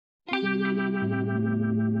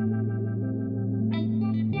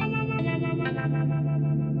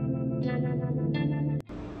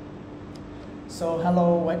So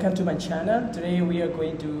hello, welcome to my channel. Today we are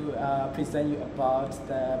going to present you about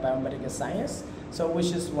the biomedical science, so which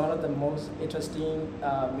is one of the most interesting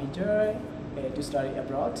major to study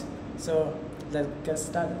abroad. So let's get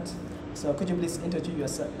started. So could you please introduce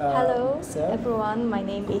yourself? Hello everyone, my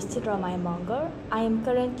name is Chitra Mongar. I am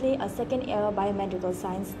currently a second year biomedical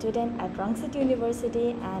science student at Rangsit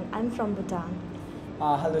University and I'm from Bhutan.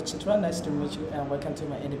 Hello Chitra, nice to meet you and welcome to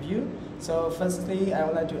my interview. So firstly, I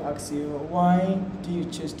would like to ask you, why do you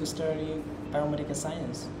choose to study biomedical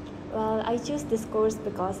science? Well, I choose this course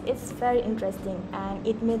because it's very interesting and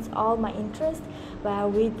it meets all my interests, where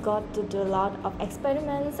we got to do a lot of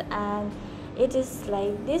experiments, and it is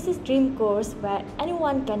like this is dream course where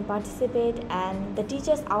anyone can participate, and the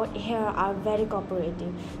teachers out here are very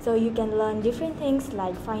cooperative, so you can learn different things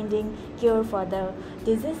like finding cure for the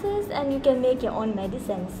diseases and you can make your own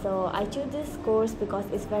medicine. So I choose this course because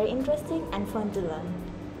it's very interesting and fun to learn.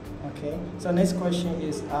 Okay, so next question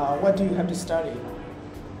is, what do you have to study?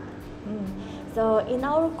 So in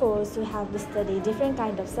our course we have to study different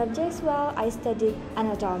kind of subjects. Well, I studied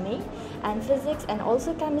anatomy and physics and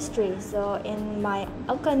also chemistry. So in my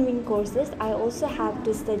upcoming courses I also have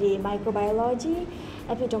to study microbiology,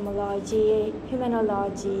 epidemiology,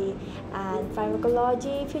 immunology and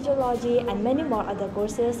pharmacology, physiology and many more other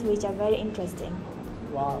courses which are very interesting.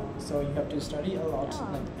 Wow, so you have to study a lot,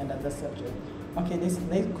 Yeah. like another subject. Okay, this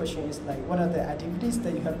next question is like, what are the activities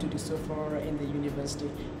that you have to do so far in the university?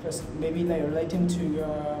 First, maybe like relating to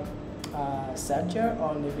your subject,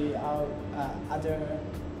 or maybe other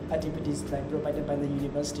activities like provided by the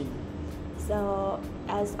university. So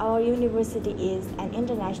as our university is an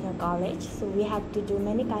international college, so we have to do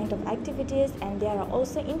many kind of activities, and there are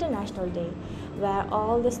also international day where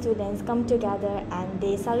all the students come together and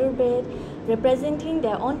they celebrate representing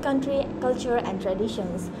their own country, culture and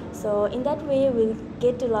traditions. So in that way we'll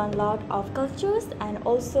get to learn a lot of cultures, and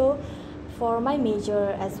also for my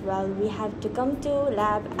major as well we have to come to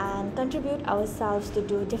lab and contribute ourselves to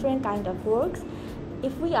do different kind of works.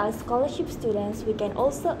 If we are scholarship students, we can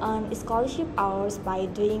also earn scholarship hours by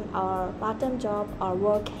doing our part-time job or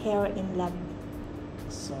work here in lab.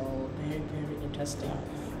 So very interesting.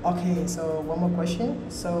 Okay, so one more question.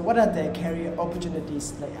 So what are the career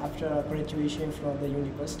opportunities like after graduation from the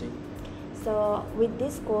university? So with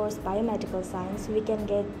this course, biomedical science, we can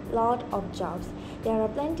get a lot of jobs. There are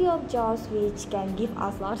plenty of jobs which can give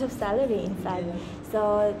us a lot of salary in fact. Yeah.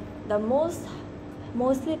 So the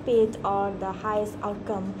mostly paid or the highest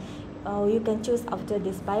outcome you can choose after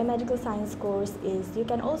this biomedical science course is you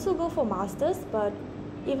can also go for masters, but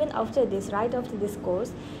even after this, right after this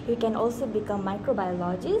course, you can also become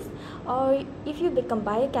microbiologist, or if you become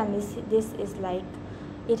biochemist, this is like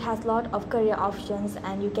it has a lot of career options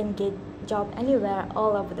and you can get job anywhere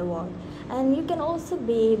all over the world. And you can also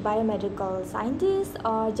be biomedical scientist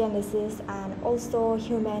or geneticist and also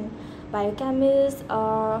human biochemist,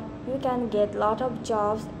 or you can get a lot of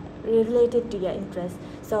jobs related to your interest.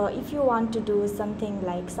 So if you want to do something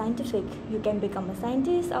like scientific, you can become a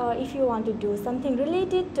scientist, or if you want to do something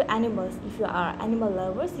related to animals, if you are animal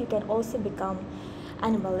lovers, you can also become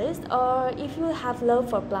animalist, or if you have love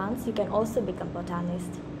for plants, you can also become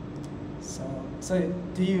botanist. So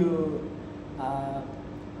do you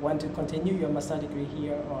want to continue your master degree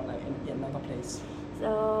here or like in another place?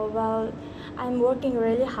 So, well, I'm working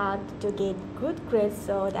really hard to get good grades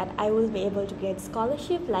so that I will be able to get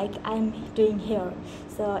scholarship like I'm doing here.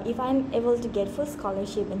 So if I'm able to get full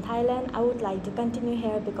scholarship in Thailand, I would like to continue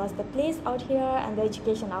here because the place out here and the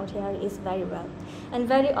education out here is very well and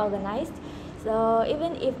very organized. So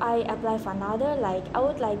even if I apply for another, like I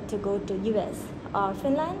would like to go to US or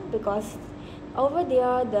Finland, because over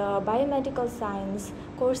there the biomedical science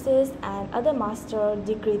courses and other master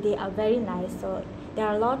degree, they are very nice. So there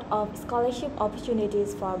are a lot of scholarship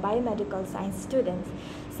opportunities for biomedical science students.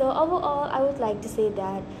 So overall, I would like to say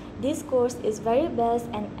that this course is very best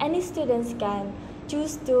and any students can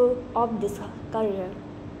choose to opt this career.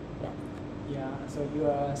 Yeah, so you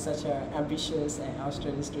are such an ambitious and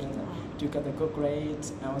outstanding student to get a good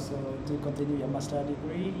grades and also to continue your master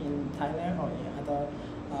degree in Thailand or in other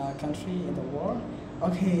country in the world.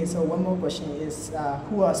 Okay, so one more question is,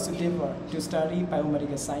 who are suitable to study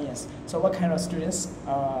biomedical science? So what kind of students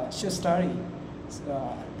should study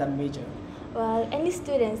that major? Well, any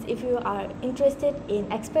students, if you are interested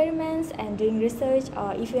in experiments and doing research,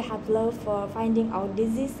 or if you have love for finding out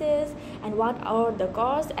diseases and what are the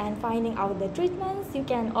cause and finding out the treatments, you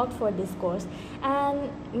can opt for this course. And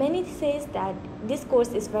many says that this course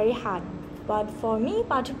is very hard, but for me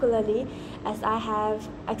particularly, as I have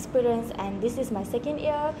experience and this is my second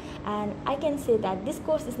year, and I can say that this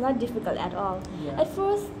course is not difficult at all. Yeah. At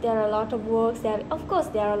first there are a lot of works, of course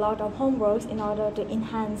there are a lot of homeworks in order to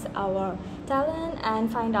enhance our talent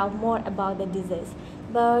and find out more about the disease.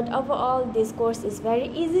 But overall, this course is very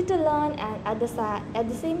easy to learn and at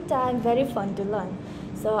the same time very fun to learn.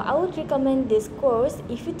 So I would recommend this course.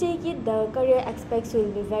 If you take it, the career aspects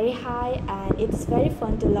will be very high and it's very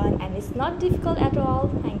fun to learn and it's not difficult at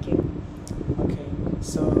all. Thank you. Okay,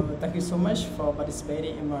 so thank you so much for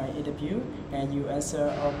participating in my interview and you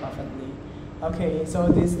answer all perfectly. Okay, so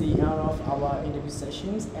this is the end of our interview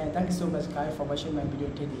sessions and thank you so much guys for watching my video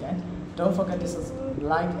till the end. Don't forget to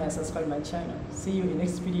like and subscribe my channel. See you in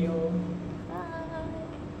next video.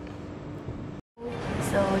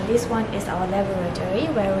 So this one is our laboratory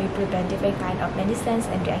where we prepare different kind of medicines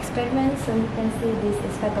and do experiments. So you can see this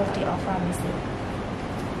is faculty of pharmacy.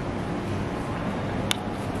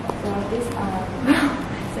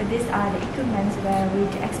 So these are the equipments where we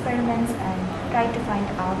do experiments and try to find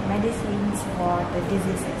out medicines for the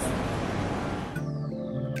diseases.